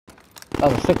Oh,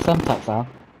 the 6 Semtex now.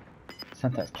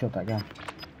 Semtex killed that guy.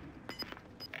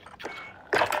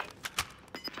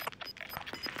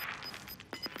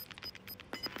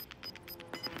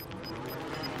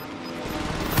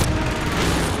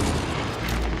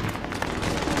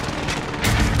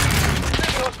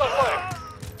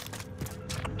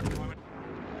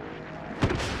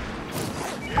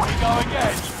 Here we go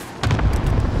again.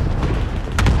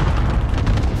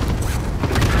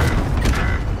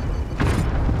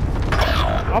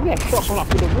 I'm getting shot from like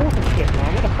through the water shit,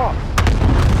 man. What the fuck?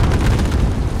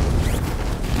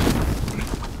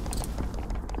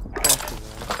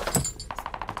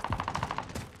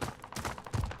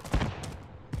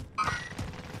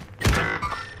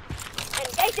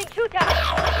 Engaging shooter.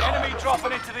 Enemy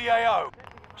dropping into the AO.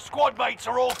 Squad mates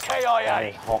are all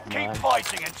KIA. Hot, Keep man.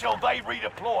 fighting until they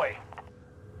redeploy.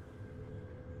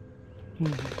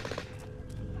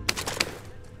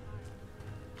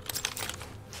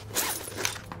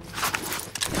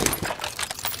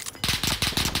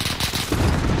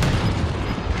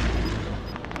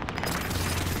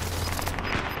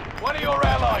 One of your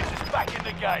allies is back in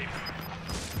the game.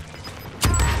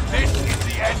 This is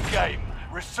the end game.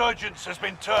 Resurgence has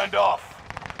been turned off.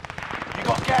 You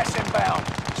got gas inbound.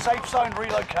 Safe zone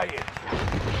relocated.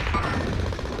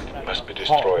 Must be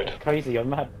destroyed. Hot. Crazy, you're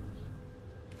mad.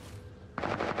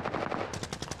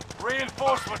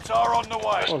 Reinforcements are on the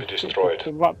way. Must be destroyed.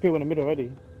 The right people in the middle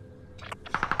already.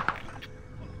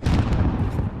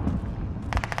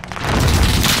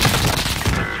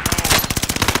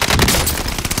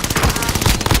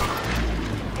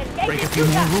 Break a few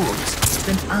more rules,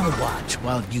 then I'll watch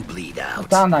while you bleed out.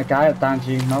 Down that guy, down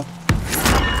to you, no?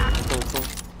 Cool.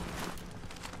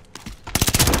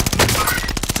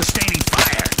 Sustaining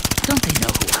fire. Don't they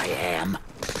know who I am?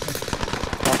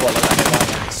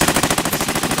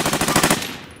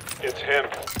 It's him.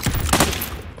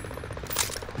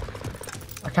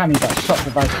 I can't even get shot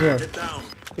with my shield.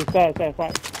 It's there,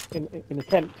 right. In the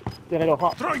tent. In a little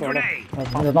hut. Throwing grenade.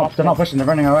 They're not pushing, they're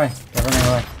running away. They're running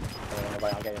away.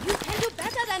 You can do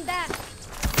better than that.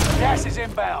 Gas is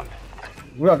inbound.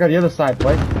 We gotta go to the other side,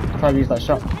 boy. Try to use that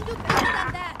shot. You can do better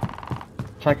than that.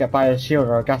 Try to get by a shield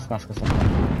or a gas mask or something.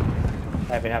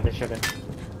 I haven't had this sugar.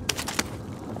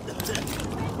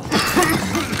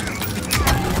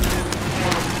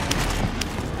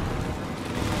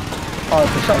 Oh,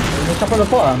 it's the shot at the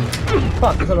bottom.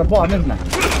 Fuck, it's at the bottom, isn't it?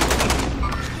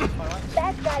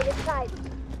 Bad guy inside.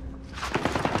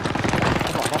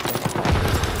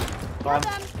 Gone.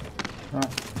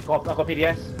 Right. I've got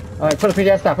PDS. Alright, put the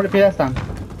PDS down, put the PDS down.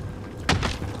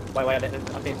 Wait, I think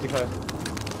it's because.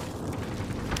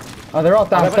 Oh, they're all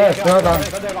downstairs, they're all down.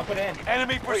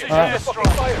 Enemy precision Alright.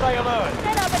 airstrike. Stay alert.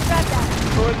 Set up and grab that.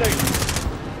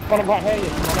 One of right here.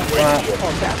 Right.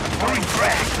 Throwing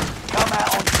drag. Come out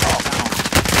on top.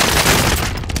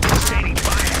 Sustaining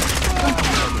fire.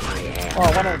 Oh,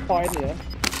 one of fire in here.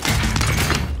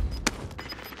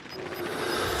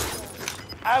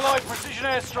 Allied precision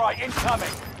airstrike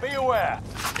incoming. Be aware.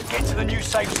 Get to the new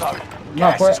safe zone.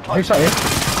 No, Gas boy, is who close. shot you?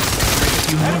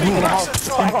 Enemy cluster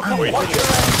strike. Watch your head.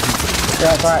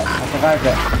 Yeah, that's right, I survived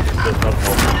it.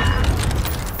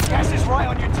 Gas is right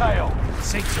on your tail.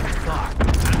 Safe zone far.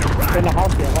 In the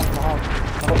house here, one in the house.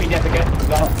 I've got PDS again.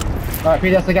 Alright,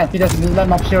 PDS again, PDS, let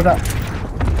them off shield up.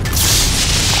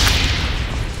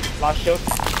 Last shield.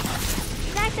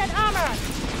 Snag that armor.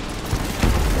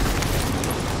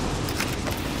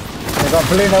 They got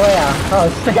balloon away now. Oh,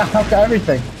 stick out after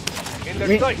everything.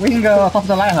 We can go top of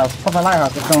the lighthouse, if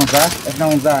no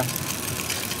one's there,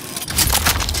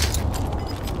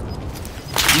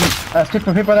 There's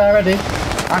people there already.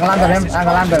 I'm gonna land on him, I'm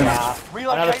gonna land on him.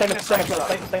 Another Relocating the safe zone.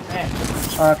 same air.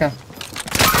 Oh, okay.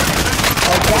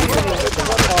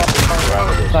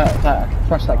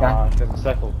 Crush that guy. There's a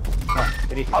circle.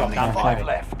 They need to jump Only down 5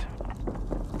 left.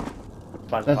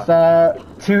 There's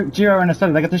two duo and a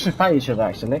solo. They should fight each other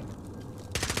actually.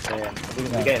 Yeah, we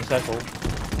get in circle.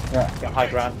 Yeah. Get high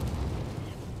ground.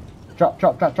 Drop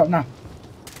now.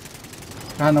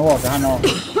 Behind the wall.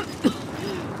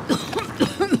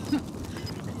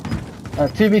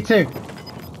 2v2.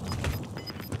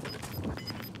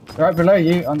 They're right below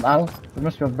you on Al. They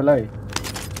must be below you.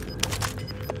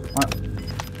 Right.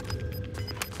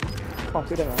 Can't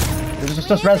see them, man.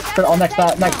 Just rest on next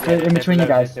in between you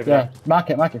guys. Yeah. Mark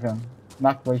it for him.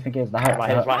 Mark where you think it is. The hut. Right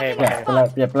here, right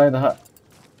here, Yeah, below the hut.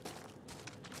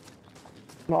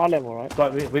 Not our level, right?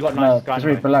 We got No, nice guys.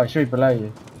 should be below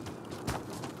you.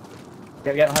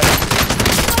 Get high.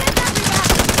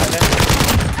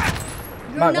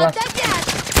 You're Mark, not left. dead yet.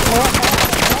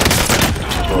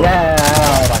 Yeah.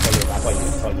 I got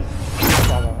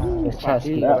you. It's chest.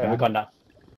 We got that.